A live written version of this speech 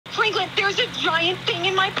Franklin, there's a giant thing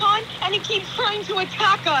in my pond, and it keeps trying to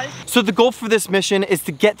attack us. So the goal for this mission is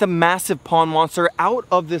to get the massive pond monster out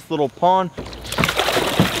of this little pond.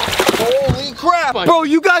 Holy crap! Bro,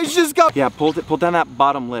 you guys just got... Yeah, pull down that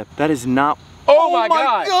bottom lip. That is not... Oh my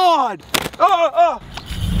God!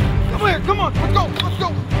 Come here, come on, let's go. It's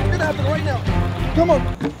gonna happen right now. Come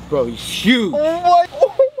on. Bro, he's huge.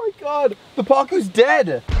 Oh my God. The Paku's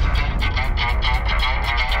dead.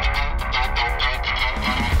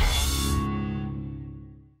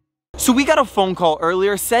 So we got a phone call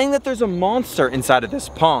earlier saying that there's a monster inside of this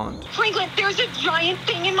pond. Franklin, there's a giant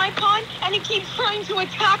thing in my pond, and it keeps trying to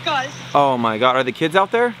attack us. Oh my God, are the kids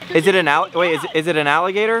out there? Is it an is it an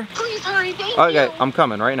alligator? Please hurry, thank Okay, you. I'm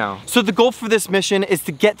coming right now. So the goal for this mission is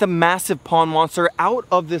to get the massive pond monster out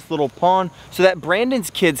of this little pond so that Brandon's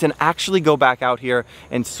kids can actually go back out here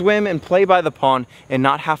and swim and play by the pond and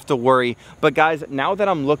not have to worry. But guys, now that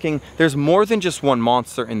I'm looking, there's more than just one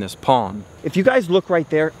monster in this pond. If you guys look right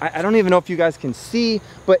there, I don't even know if you guys can see,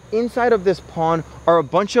 but inside of this pond are a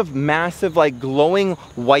bunch of massive, like glowing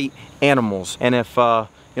white animals. And if, you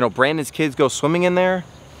know, Brandon's kids go swimming in there,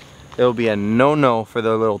 it'll be a no-no for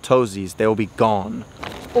their little toesies. They will be gone.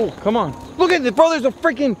 Oh, come on. Look at this, bro, there's a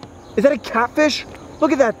freaking, is that a catfish?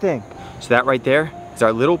 Look at that thing. So that right there is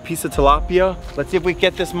our little piece of tilapia. Let's see if we can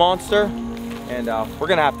get this monster. And we're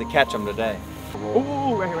gonna have to catch him today.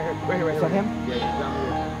 Oh, right here. Is that him? Yeah, he's down here.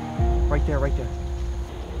 Right there.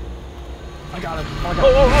 I got him.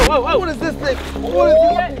 Whoa. What is this thing? What is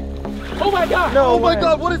this? Oh my God. No Oh my way.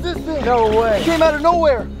 God, what is this thing? No way. It came out of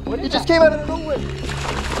nowhere. It just came out of nowhere.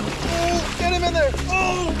 Oh, get him in there.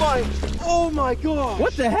 Oh my God.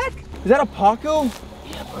 What the heck? Is that a Paco?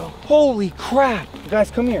 Yeah, bro. Holy crap. You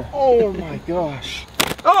guys, come here. Oh my gosh.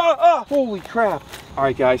 Holy crap. All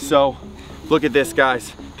right, guys, so look at this,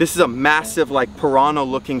 guys. This is a massive, like, piranha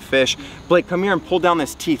looking fish. Blake, come here and pull down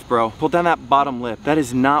this teeth, bro. Pull down that bottom lip. That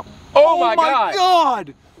is not... Oh my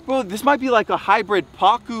God. Bro, this might be like a hybrid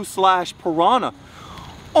Pacu / piranha.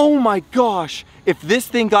 Oh my gosh. If this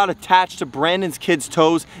thing got attached to Brandon's kids'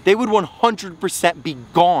 toes, they would 100% be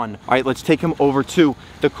gone. All right, let's take him over to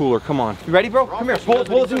the cooler. Come on. You ready, bro? Come here. Pull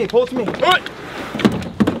it to me.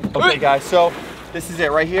 Okay, guys, so this is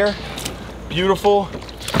it right here. Beautiful.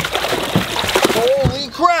 Holy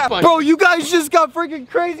crap. Bro, you guys just got freaking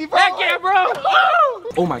crazy, bro. Heck yeah, bro.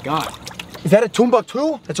 Oh my God. Is that a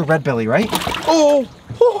Timbuktu? That's a red belly, right? Oh.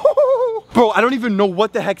 Bro, I don't even know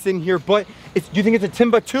what the heck's in here, but do you think it's a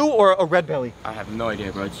Timbuktu or a red belly? I have no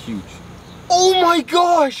idea, bro. It's huge. Oh my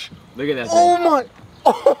gosh. Look at that thing. Oh my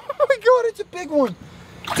God, it's a big one.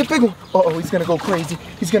 It's a big one. Uh-oh, he's gonna go crazy.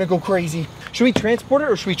 Should we transport it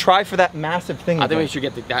or should we try for that massive thing? I think we should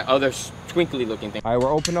get that other twinkly looking thing. All right,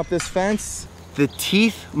 we're opening up this fence. The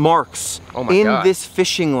teeth marks Oh my in God. this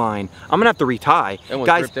fishing line. I'm gonna have to retie.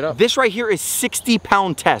 Guys, ripped it up. this right here is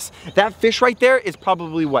 60-pound test. That fish right there is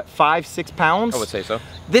probably what, 5-6 pounds? I would say so.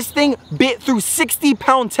 This thing bit through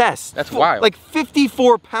 60-pound tests. That's wild. Like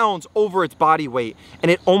 54 pounds over its body weight, and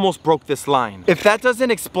it almost broke this line. If that doesn't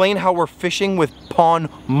explain how we're fishing with pond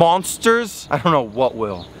monsters, I don't know what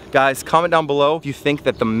will. Guys, comment down below if you think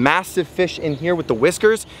that the massive fish in here with the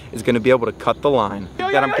whiskers is gonna be able to cut the line. Yo,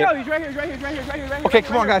 he's right here. Okay,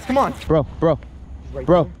 come on, guys, come on. Bro,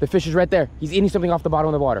 the fish is right there. He's eating something off the bottom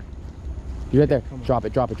of the water. He's right there. Drop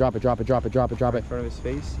it. In front of his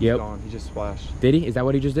face, he's Yep. gone. He just splashed. Did he? Is that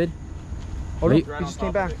what he just did? Oh no, He- he just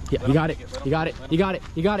came back. Yeah, you got it. You got it.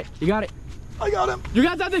 I got him. You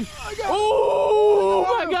got something. Oh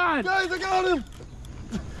my God. Guys, I got him.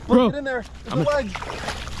 Bro, Get in there. There's a leg.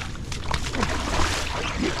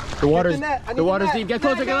 the water's net. I need the water's net. deep. Get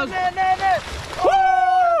closer, get closer. Net.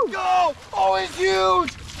 Oh, go. Oh, he's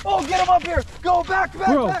huge. Oh, get him up here. Go back.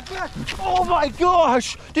 Bro. Oh my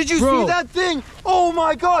gosh. Did you Bro. see that thing? Oh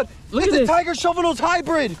my God. Look it's at a this. tiger shovelnose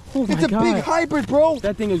hybrid. Oh my it's a God. big hybrid, bro.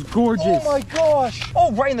 That thing is gorgeous. Oh my gosh.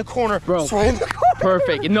 Oh, right in the corner. Bro. It's right in the corner.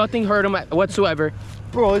 Perfect. And nothing hurt him whatsoever.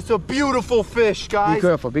 Bro, it's a beautiful fish, guys. Be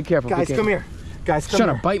careful. Guys, come here. Guys, come Trying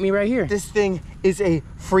here. to bite me right here. This thing is a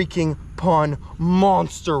freaking pond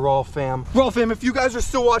monster, Raw fam. Raw fam, if you guys are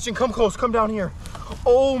still watching, come close, come down here.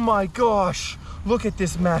 Oh my gosh. Look at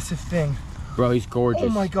this massive thing. Bro, he's gorgeous. Oh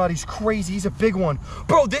my God, he's crazy. He's a big one.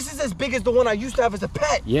 Bro, this is as big as the one I used to have as a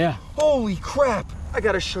pet. Yeah. Holy crap. I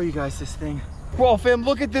gotta show you guys this thing. Raw fam,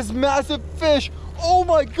 look at this massive fish. Oh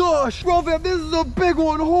my gosh. Raw fam, this is a big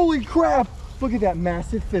one. Holy crap. Look at that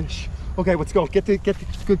massive fish. Okay, let's go. Get the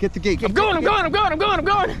gate. I'm going.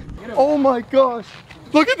 Oh my gosh.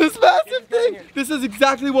 Look at this massive thing. This is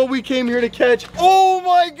exactly what we came here to catch. Oh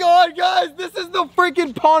my God, guys. This is the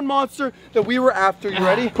freaking pond monster that we were after. You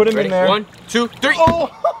ready? Put him in there. 1, 2, 3.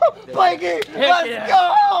 Oh, Blakey, let's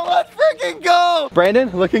go. Brandon,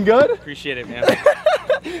 looking good? Appreciate it, man.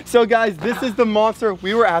 So guys, this is the monster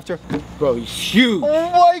we were after. Bro, he's huge.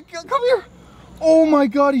 Oh my God, come here. Oh my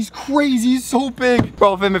God, he's crazy, he's so big.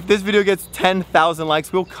 Bro, fam, if this video gets 10,000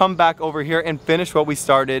 likes, we'll come back over here and finish what we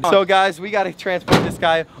started. So guys, we gotta transport this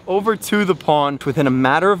guy over to the pond. Within a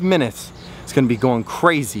matter of minutes, it's gonna be going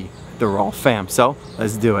crazy. The Raw fam, so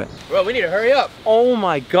let's do it. Bro, we need to hurry up. Oh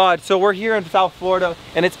my God, so we're here in South Florida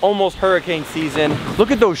and it's almost hurricane season. Look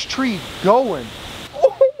at those trees going.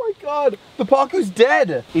 Oh my God, the pacu's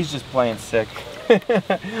dead. He's just playing sick.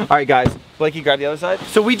 All right guys, Blakey, grab the other side.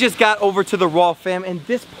 So we just got over to the Raw fam and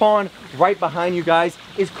this pond right behind you guys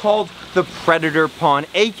is called the Predator Pond,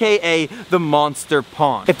 AKA the Monster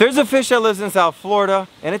Pond. If there's a fish that lives in South Florida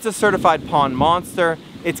and it's a certified pond monster,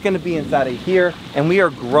 it's gonna be inside of here and we are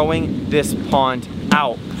growing this pond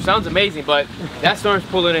out. Sounds amazing, but that storm's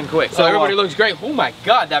pulling in quick. So everybody looks great. Oh my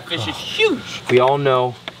God, that fish is huge. We all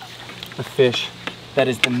know the fish that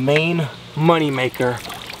is the main money maker.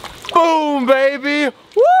 Boom, baby!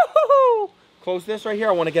 Woohoo! Close this right here.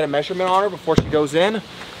 I want to get a measurement on her before she goes in.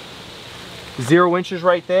 0 inches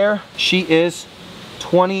right there. She is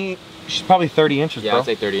 20, she's probably 30 inches, yeah, bro. I'd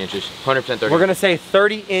say 30 inches. 100% 30. We're gonna say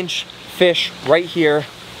 30-inch fish right here,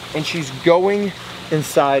 and she's going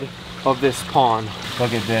inside of this pond.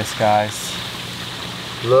 Look at this, guys.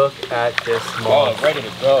 Look at this monster. Oh, ready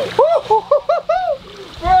to go.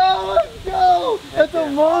 Bro, let's go! That's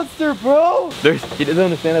a monster, bro! He doesn't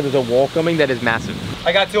understand that there's a wall coming that is massive.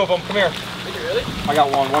 I got 2 of them, come here. Did you really? I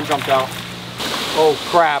got one jumped out. Oh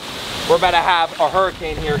crap, we're about to have a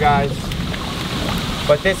hurricane here, guys.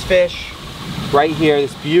 But this fish right here,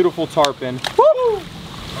 this beautiful tarpon, woo!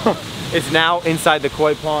 Is now inside the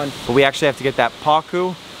koi pond, but we actually have to get that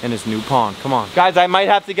pacu in his new pond. Come on. Guys, I might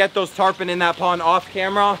have to get those tarpon in that pond off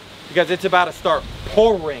camera because it's about to start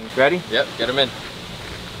pouring. Ready? Yep, get him in.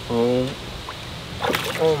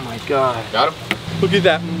 Oh my God. Got him? Look at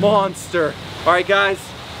that monster. All right, guys,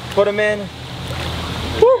 put him in.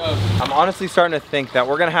 I'm honestly starting to think that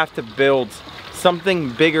we're gonna have to build something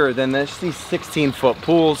bigger than these 16-foot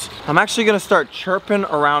pools. I'm actually gonna start chirping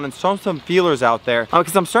around and throwing some feelers out there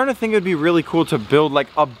because I'm starting to think it'd be really cool to build like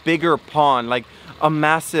a bigger pond, like a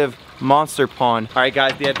massive monster pond. All right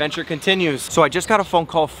guys, the adventure continues. So I just got a phone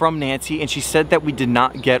call from Nancy and she said that we did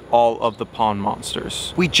not get all of the pond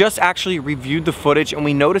monsters. We just actually reviewed the footage and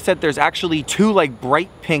we noticed that there's actually 2 like bright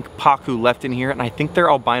pink pacu left in here and I think they're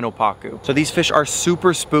albino pacu. So these fish are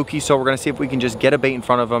super spooky, so we're gonna see if we can just get a bait in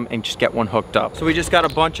front of them and just get one hooked up. So we just got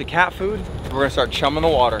a bunch of cat food. We're gonna start chumming the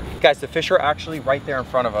water. Guys, the fish are actually right there in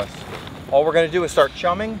front of us. All we're gonna do is start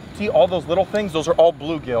chumming. See all those little things? Those are all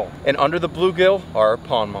bluegill. And under the bluegill are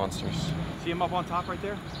pond monsters. See them up on top right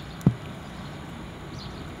there?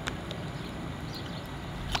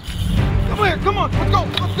 Come here, come on, let's go,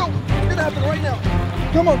 let's go. It's gonna happen right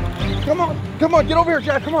now. Come on, come on, come on, get over here,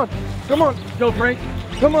 Jack, come on. Come on. Go, Frank.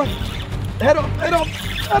 Come on. Head up, head up,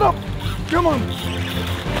 head up. Come on.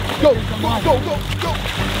 Go, go, go, go, go.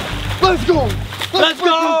 Let's go. Let's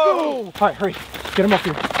go. All right, hurry, get him up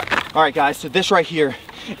here. All right guys, so this right here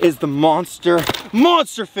is the monster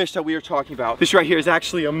fish that we were talking about. This right here is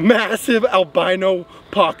actually a massive albino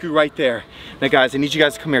pacu right there. Now guys, I need you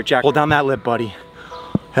guys to come here. Jack, hold down that lip, buddy.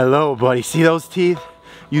 Hello, buddy. See those teeth?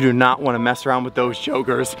 You do not want to mess around with those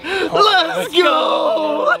jokers. Let's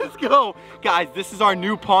go! Let's go! Guys, this is our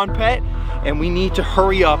new pond pet and we need to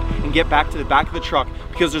hurry up and get back to the back of the truck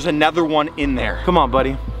because there's another one in there. Come on,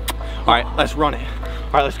 buddy. All right, let's run it.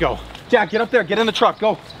 All right, let's go. Jack, get up there, get in the truck,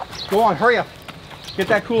 go. Go on, hurry up. Get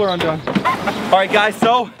that cooler undone. All right, guys,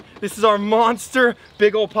 so this is our monster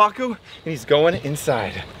big old pacu, and he's going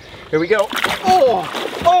inside. Here we go.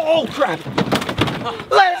 Oh, crap.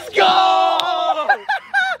 Let's go!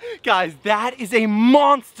 Guys, that is a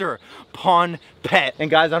monster pond pet.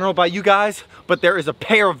 And guys, I don't know about you guys, but there is a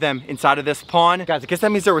pair of them inside of this pond. Guys, I guess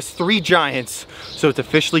that means there was 3 giants. So it's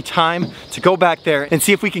officially time to go back there and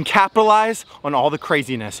see if we can capitalize on all the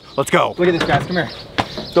craziness. Let's go. Look at this, guys, come here.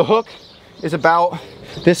 The hook is about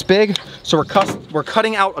this big. So we're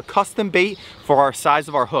cutting out a custom bait for our size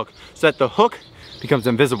of our hook so that the hook becomes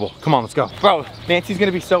invisible. Come on, let's go. Bro, Nancy's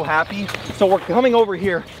gonna be so happy. So we're coming over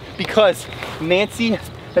here because Nancy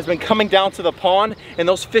has been coming down to the pond and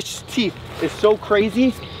those fish's teeth is so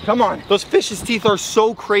crazy. Come on. Those fish's teeth are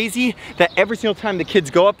so crazy that every single time the kids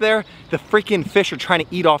go up there, the freaking fish are trying to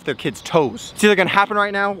eat off their kids' toes. It's either gonna happen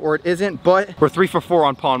right now or it isn't, but we're 3 for 4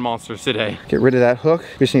 on pond monsters today. Get rid of that hook.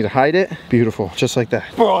 We just need to hide it. Beautiful, just like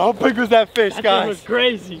that. Bro, how big was that fish, guys? That was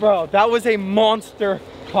crazy. Bro, that was a monster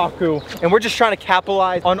pacu. And we're just trying to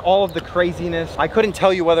capitalize on all of the craziness. I couldn't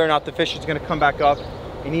tell you whether or not the fish is gonna come back up,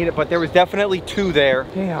 I need it, but there was definitely 2 there.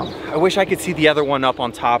 Damn, I wish I could see the other one up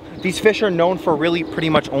on top. These fish are known for really pretty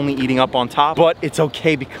much only eating up on top, but it's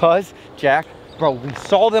okay because, Jack, bro, we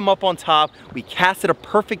saw them up on top, we casted a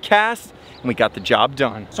perfect cast, and we got the job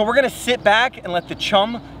done. So we're gonna sit back and let the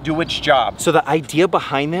chum do its job. So the idea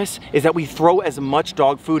behind this is that we throw as much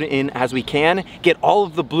dog food in as we can, get all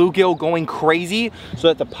of the bluegill going crazy so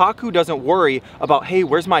that the pacu doesn't worry about, hey,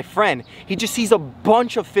 where's my friend? He just sees a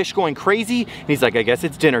bunch of fish going crazy and he's like, I guess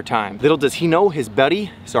it's dinner time. Little does he know his buddy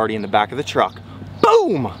is already in the back of the truck.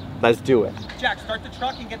 Boom! Let's do it. Jack, start the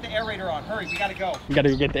truck and get the aerator on. Hurry, we gotta go. We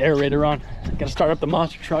gotta get the aerator on. Gotta start up the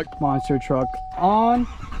monster truck. Monster truck on.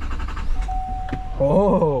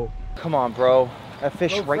 Oh. Come on, bro. That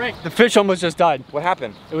fish right... The fish almost just died. What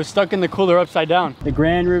happened? It was stuck in the cooler upside down. The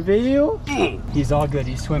grand reveal. He's all good,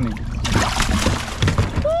 he's swimming.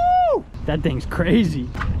 Woo! That thing's crazy.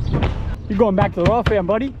 You're going back to the Raw fam,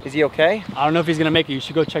 buddy. Is he okay? I don't know if he's gonna make it. You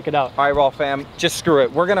should go check it out. All right, Raw fam, just screw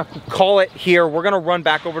it. We're gonna call it here. We're gonna run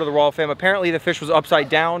back over to the Raw fam. Apparently the fish was upside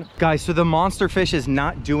down. Guys, so the monster fish is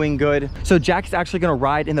not doing good. So Jack's actually gonna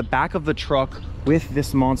ride in the back of the truck with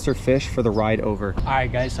this monster fish for the ride over. All right,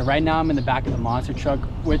 guys, so right now I'm in the back of the monster truck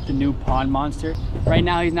with the new pond monster. Right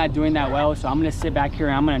now he's not doing that well, so I'm gonna sit back here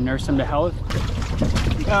and I'm gonna nurse him to health.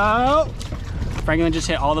 Oh! Franklin just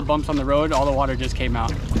hit all the bumps on the road. All the water just came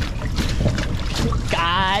out.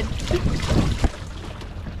 God.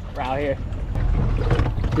 We're out here.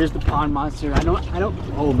 Here's the pond monster. I don't,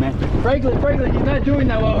 oh man. Franklin, he's not doing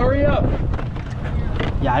that well, hurry up.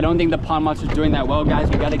 Yeah, I don't think the pond monster's doing that well, guys.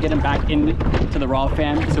 We gotta get him back into the Raw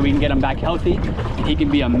fam so we can get him back healthy and he can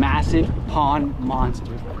be a massive pond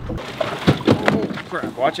monster. Oh,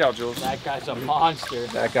 crap. Watch out, Jules. That guy's a monster.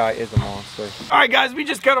 That guy is a monster. All right, guys, we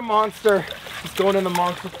just got a monster. He's going in the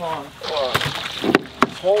monster pond.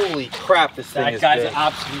 Holy crap, this thing is big. That guy's an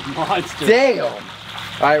absolute monster. Damn. All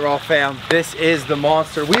right, Raw fam, this is the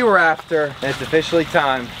monster we were after, and it's officially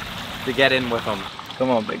time to get in with him.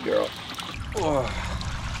 Come on, big girl. Oh.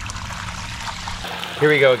 Here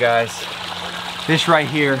we go, guys. This right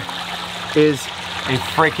here is a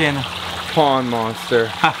freaking pond monster.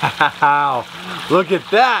 Look at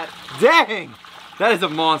that. Dang. That is a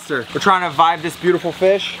monster. We're trying to vibe this beautiful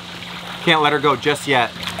fish. Can't let her go just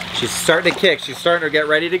yet. She's starting to kick. She's starting to get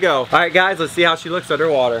ready to go. All right, guys, let's see how she looks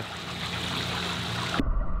underwater.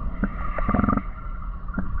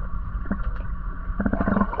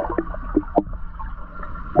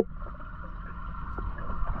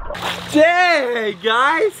 Dang,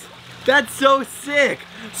 guys. That's so sick.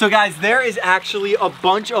 So guys, there is actually a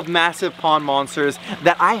bunch of massive pond monsters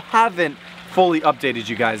that I haven't fully updated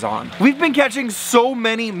you guys on. We've been catching so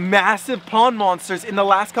many massive pond monsters in the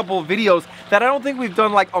last couple of videos that I don't think we've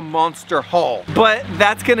done like a monster haul, but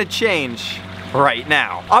that's gonna change right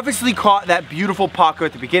now. Obviously caught that beautiful pacu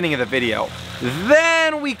at the beginning of the video.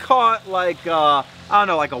 Then we caught like, I don't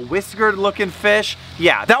know, like a whiskered looking fish.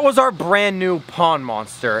 Yeah, that was our brand new pond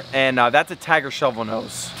monster, and that's a tiger shovel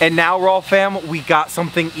nose. And now, Raw fam, we got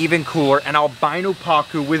something even cooler, an albino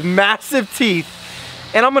pacu with massive teeth,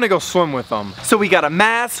 and I'm gonna go swim with them. So we got a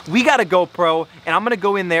mask, we got a GoPro, and I'm gonna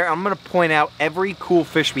go in there, I'm gonna point out every cool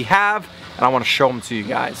fish we have, and I wanna show them to you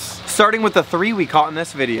guys. Starting with the 3 we caught in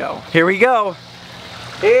this video. Here we go.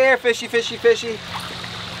 Here, fishy, fishy, fishy.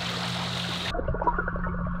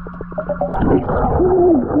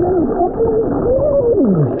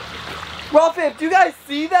 Rolfie, do you guys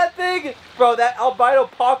see that thing? Bro, that albino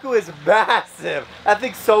pacu is massive. That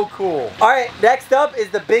thing's so cool. All right, next up is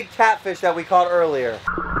the big catfish that we caught earlier.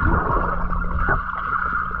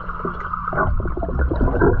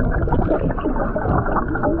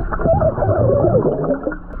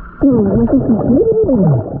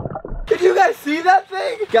 Did you guys see that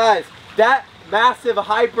thing? Guys, that massive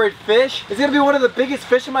hybrid fish is gonna be one of the biggest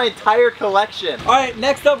fish in my entire collection. All right,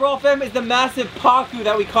 next up, Raw fam, is the massive pacu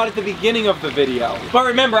that we caught at the beginning of the video. But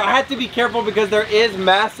remember, I had to be careful because there is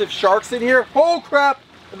massive sharks in here. Oh crap,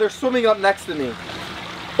 they're swimming up next to me.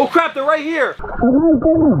 Oh crap, they're right here.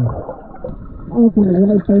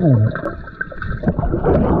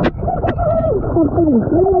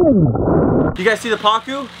 You guys see the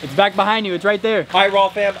pacu? It's back behind you, it's right there. All right, Raw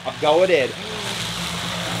fam, I'm going in.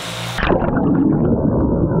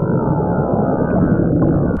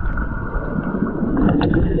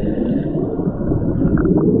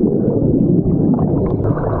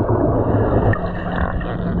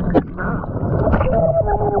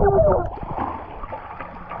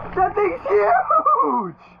 That thing's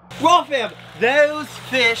huge! Raw fam, those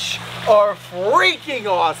fish are freaking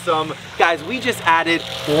awesome. Guys, we just added,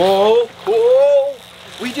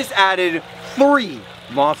 we just added 3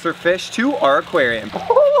 monster fish to our aquarium.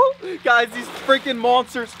 Guys, these freaking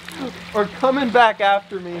monsters are coming back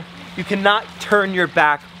after me. You cannot turn your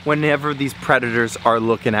back whenever these predators are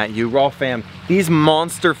looking at you. Raw fam, these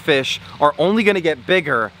monster fish are only gonna get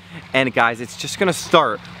bigger. And guys, it's just gonna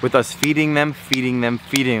start with us feeding them, feeding them,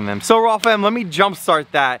 feeding them. So Raw fam, let me jumpstart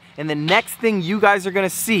that. And the next thing you guys are gonna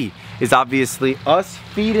see is obviously us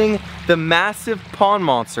feeding the massive pond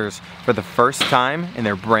monsters for the first time in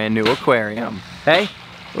their brand new aquarium. Hey,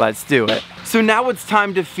 let's do it. So now it's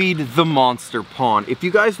time to feed the monster pond. If you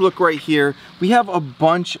guys look right here, we have a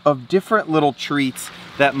bunch of different little treats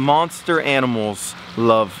that monster animals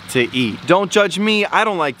love to eat. Don't judge me, I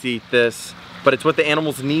don't like to eat this, but it's what the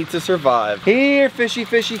animals need to survive. Here, fishy,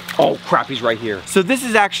 fishy. Oh crap, he's right here. So this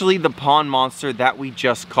is actually the pond monster that we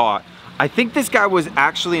just caught. I think this guy was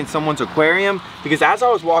actually in someone's aquarium because as I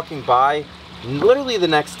was walking by, literally the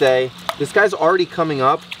next day, this guy's already coming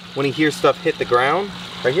up when he hears stuff hit the ground.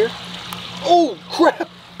 Right here. Oh crap!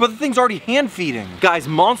 But the thing's already hand feeding. Guys,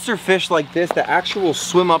 monster fish like this that actually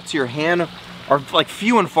swim up to your hand are like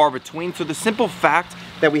few and far between. So the simple fact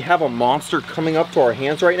that we have a monster coming up to our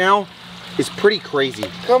hands right now is pretty crazy.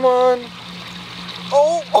 Come on.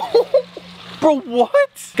 Oh. Bro,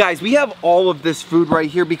 what? Guys, we have all of this food right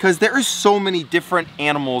here because there are so many different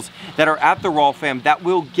animals that are at the Raw fam that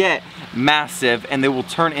will get massive and they will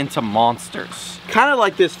turn into monsters. Kind of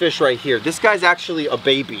like this fish right here. This guy's actually a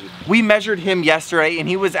baby. We measured him yesterday and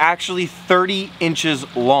he was actually 30 inches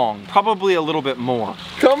long. Probably a little bit more.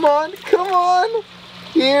 Come on, come on.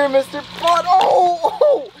 Here, Mr. Pond.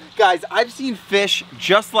 Oh. Guys, I've seen fish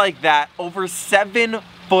just like that over 7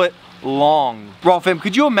 foot long. Raw fam,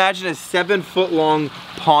 could you imagine a 7 foot long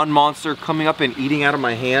pond monster coming up and eating out of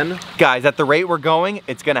my hand? Guys, at the rate we're going,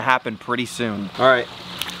 it's gonna happen pretty soon. All right,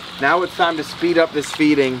 now it's time to speed up this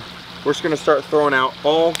feeding. We're just gonna start throwing out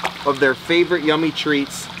all of their favorite yummy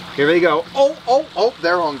treats. Here they go. Oh,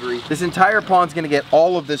 they're hungry. This entire pond's gonna get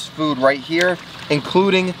all of this food right here,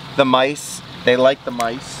 including the mice. They like the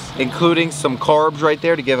mice. Including some carbs right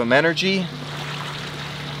there to give them energy.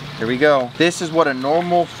 Here we go. This is what a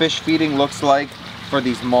normal fish feeding looks like for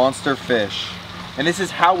these monster fish. And this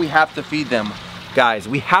is how we have to feed them. Guys,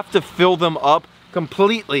 we have to fill them up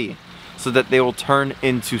completely so that they will turn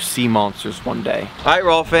into sea monsters one day. All right,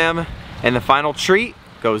 Raw fam, and the final treat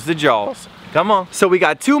goes to Jaws. Come on. So we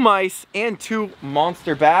got 2 mice and 2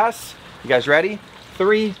 monster bass. You guys ready?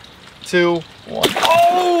 3, 2, 1.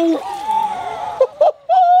 Oh!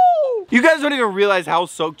 You guys don't even realize how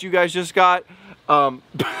soaked you guys just got.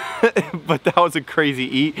 But that was a crazy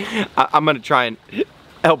eat. I'm gonna try and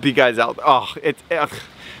help you guys out. Oh,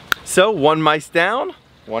 so 1 mice down,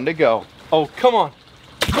 1 to go. Oh, come on.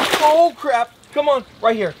 Oh crap, come on,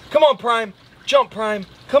 right here. Come on, Prime, jump, Prime.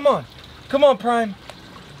 Come on, Prime.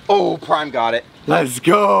 Oh, Prime got it. Let's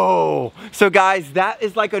go. So guys, that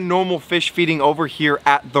is like a normal fish feeding over here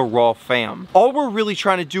at the Raw fam. All we're really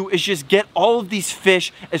trying to do is just get all of these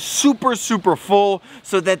fish as super full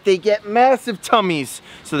so that they get massive tummies.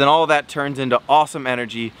 So then all of that turns into awesome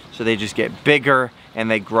energy. So they just get bigger and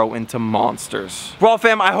they grow into monsters. Raw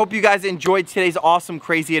fam, I hope you guys enjoyed today's awesome,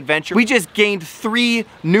 crazy adventure. We just gained 3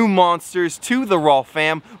 new monsters to the Raw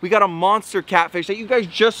fam. We got a monster catfish that you guys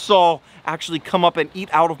just saw actually come up and eat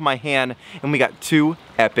out of my hand, and we got 2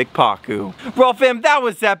 epic pacu. Raw fam, that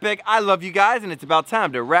was epic. I love you guys, and it's about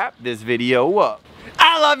time to wrap this video up.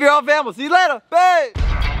 I love you all, fam. We'll see you later. Bye.